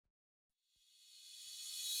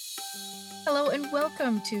Hello and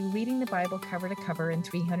welcome to Reading the Bible Cover to Cover in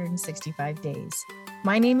 365 Days.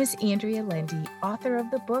 My name is Andrea Lendy, author of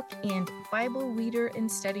the book and Bible reader and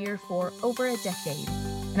studier for over a decade,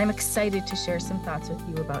 and I'm excited to share some thoughts with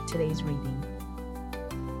you about today's reading.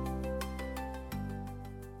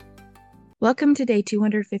 Welcome to day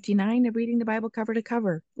 259 of Reading the Bible Cover to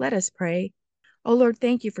Cover. Let us pray. Oh Lord,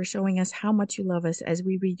 thank you for showing us how much you love us as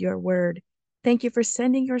we read your word. Thank you for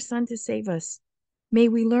sending your Son to save us. May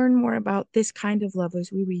we learn more about this kind of love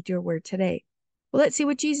as we read your word today. Well, let's see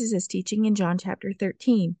what Jesus is teaching in John chapter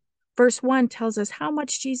 13. Verse 1 tells us how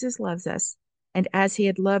much Jesus loves us. And as he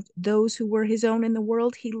had loved those who were his own in the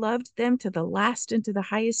world, he loved them to the last and to the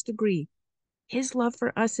highest degree. His love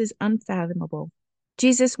for us is unfathomable.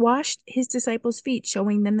 Jesus washed his disciples' feet,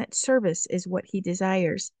 showing them that service is what he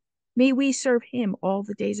desires. May we serve him all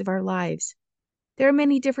the days of our lives. There are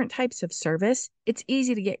many different types of service. It's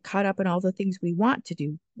easy to get caught up in all the things we want to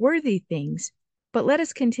do, worthy things, but let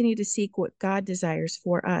us continue to seek what God desires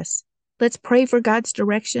for us. Let's pray for God's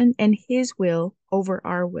direction and his will over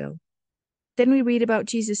our will. Then we read about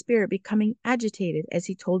Jesus' spirit becoming agitated as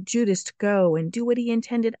he told Judas to go and do what he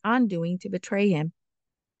intended on doing to betray him.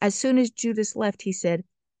 As soon as Judas left, he said,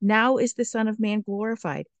 "Now is the Son of Man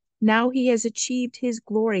glorified. Now he has achieved his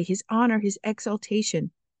glory, his honor, his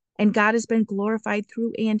exaltation, and God has been glorified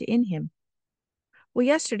through and in him." Well,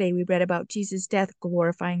 yesterday we read about Jesus' death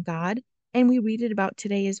glorifying God, and we read it about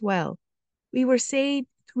today as well. We were saved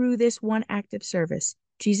through this one act of service,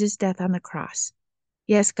 Jesus' death on the cross.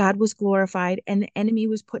 Yes, God was glorified and the enemy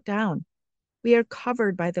was put down. We are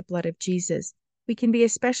covered by the blood of Jesus. We can be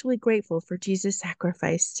especially grateful for Jesus'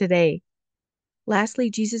 sacrifice today.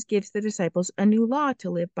 Lastly, Jesus gives the disciples a new law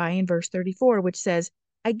to live by in verse 34, which says,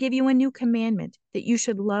 "I give you a new commandment, that you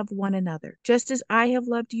should love one another. Just as I have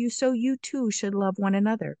loved you, so you too should love one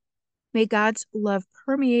another." May God's love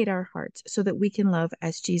permeate our hearts so that we can love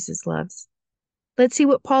as Jesus loves. Let's see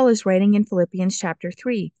what Paul is writing in Philippians chapter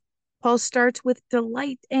 3. Paul starts with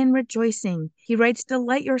delight and rejoicing. He writes,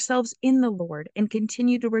 "Delight yourselves in the Lord and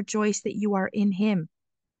continue to rejoice that you are in him."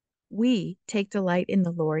 We take delight in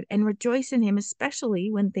the Lord and rejoice in him,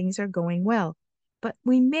 especially when things are going well. But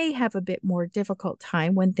we may have a bit more difficult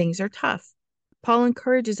time when things are tough. Paul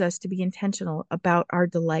encourages us to be intentional about our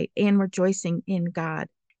delight and rejoicing in God.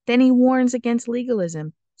 Then he warns against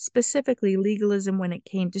legalism, specifically legalism when it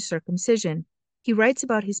came to circumcision. He writes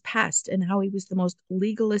about his past and how he was the most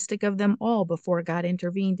legalistic of them all before God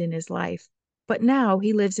intervened in his life. But now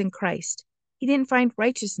he lives in Christ. He didn't find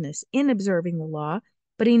righteousness in observing the law,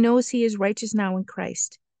 but he knows he is righteous now in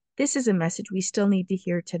Christ. This is a message we still need to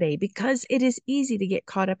hear today because it is easy to get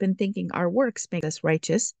caught up in thinking our works make us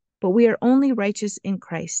righteous, but we are only righteous in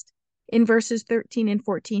Christ. In verses 13 and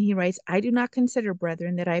 14, he writes, "I do not consider,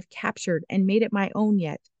 brethren, that I have captured and made it my own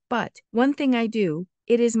yet. But one thing I do,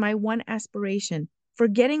 it is my one aspiration,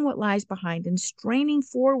 forgetting what lies behind and straining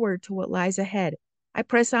forward to what lies ahead. I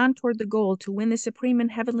press on toward the goal to win the supreme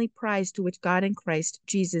and heavenly prize to which God in Christ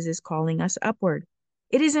Jesus is calling us upward."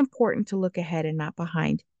 It is important to look ahead and not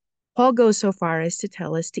behind. Paul goes so far as to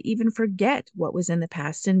tell us to even forget what was in the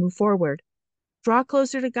past and move forward. Draw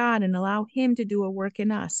closer to God and allow him to do a work in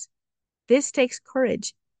us. This takes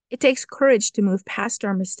courage. It takes courage to move past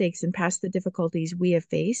our mistakes and past the difficulties we have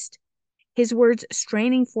faced. His words,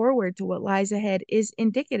 straining forward to what lies ahead, is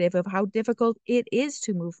indicative of how difficult it is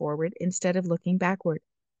to move forward instead of looking backward.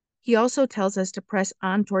 He also tells us to press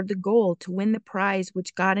on toward the goal to win the prize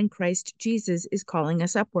which God in Christ Jesus is calling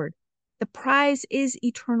us upward. The prize is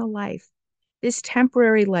eternal life. This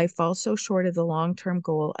temporary life falls so short of the long-term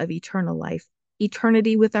goal of eternal life,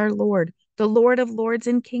 eternity with our Lord, the Lord of Lords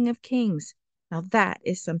and King of Kings. Now that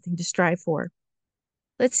is something to strive for.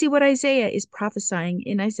 Let's see what Isaiah is prophesying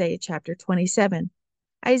in Isaiah chapter 27.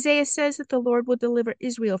 Isaiah says that the Lord will deliver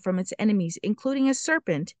Israel from its enemies, including a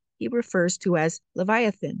serpent he refers to as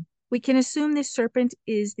Leviathan. We can assume this serpent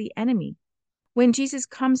is the enemy. When Jesus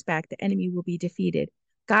comes back, the enemy will be defeated.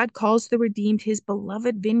 God calls the redeemed his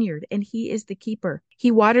beloved vineyard, and he is the keeper.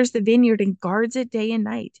 He waters the vineyard and guards it day and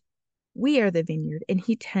night. We are the vineyard, and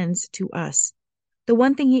he tends to us. The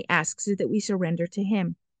one thing he asks is that we surrender to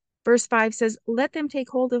him. Verse 5 says, "Let them take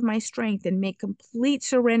hold of my strength and make complete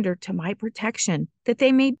surrender to my protection, that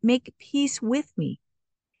they may make peace with me."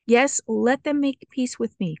 Yes, let them make peace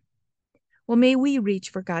with me. Well, may we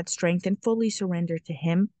reach for God's strength and fully surrender to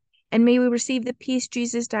him. And may we receive the peace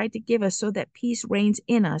Jesus died to give us so that peace reigns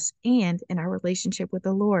in us and in our relationship with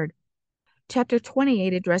the Lord. Chapter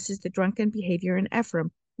 28 addresses the drunken behavior in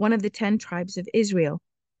Ephraim, one of the 10 tribes of Israel.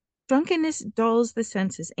 Drunkenness dulls the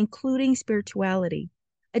senses, including spirituality.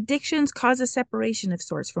 Addictions cause a separation of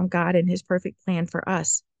sorts from God and his perfect plan for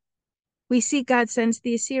us. We see God sends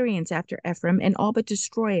the Assyrians after Ephraim and all but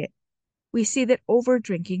destroy it. We see that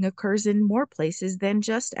over-drinking occurs in more places than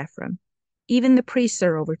just Ephraim. Even the priests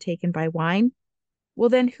are overtaken by wine. Well,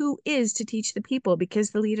 then who is to teach the people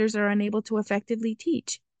because the leaders are unable to effectively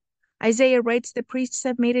teach? Isaiah writes the priests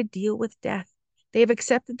have made a deal with death. They have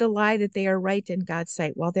accepted the lie that they are right in God's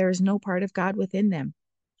sight while there is no part of God within them.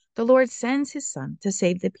 The Lord sends his Son to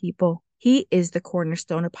save the people. He is the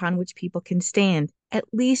cornerstone upon which people can stand, at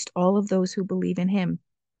least all of those who believe in him.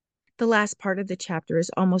 The last part of the chapter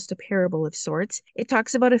is almost a parable of sorts. It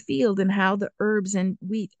talks about a field and how the herbs and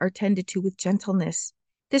wheat are tended to with gentleness.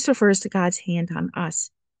 This refers to God's hand on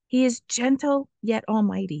us. He is gentle yet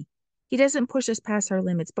almighty. He doesn't push us past our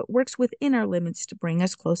limits, but works within our limits to bring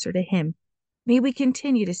us closer to him. May we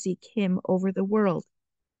continue to seek him over the world.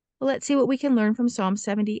 Well, let's see what we can learn from Psalm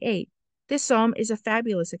 78. This psalm is a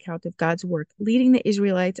fabulous account of God's work, leading the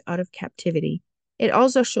Israelites out of captivity. It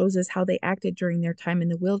also shows us how they acted during their time in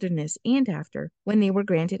the wilderness and after, when they were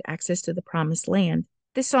granted access to the promised land.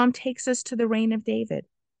 This psalm takes us to the reign of David.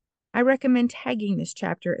 I recommend tagging this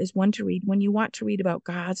chapter as one to read when you want to read about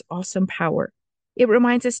God's awesome power. It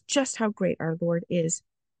reminds us just how great our Lord is.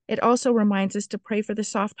 It also reminds us to pray for the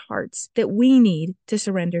soft hearts that we need to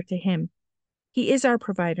surrender to him. He is our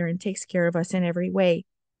provider and takes care of us in every way.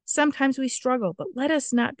 Sometimes we struggle, but let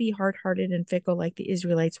us not be hard-hearted and fickle like the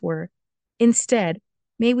Israelites were. Instead,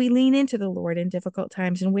 may we lean into the Lord in difficult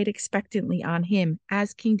times and wait expectantly on him,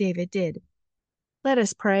 as King David did. Let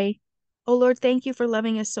us pray. Oh Lord, thank you for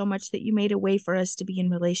loving us so much that you made a way for us to be in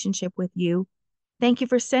relationship with you. Thank you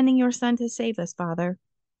for sending your Son to save us, Father.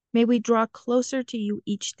 May we draw closer to you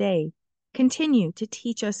each day. Continue to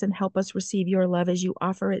teach us and help us receive your love as you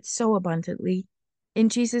offer it so abundantly. In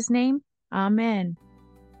Jesus' name, amen.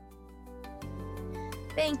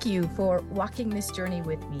 Thank you for walking this journey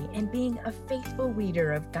with me and being a faithful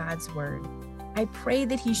reader of God's Word. I pray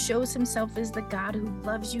that he shows himself as the God who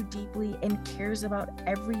loves you deeply and cares about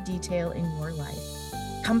every detail in your life.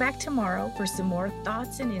 Come back tomorrow for some more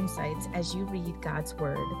thoughts and insights as you read God's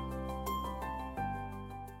Word.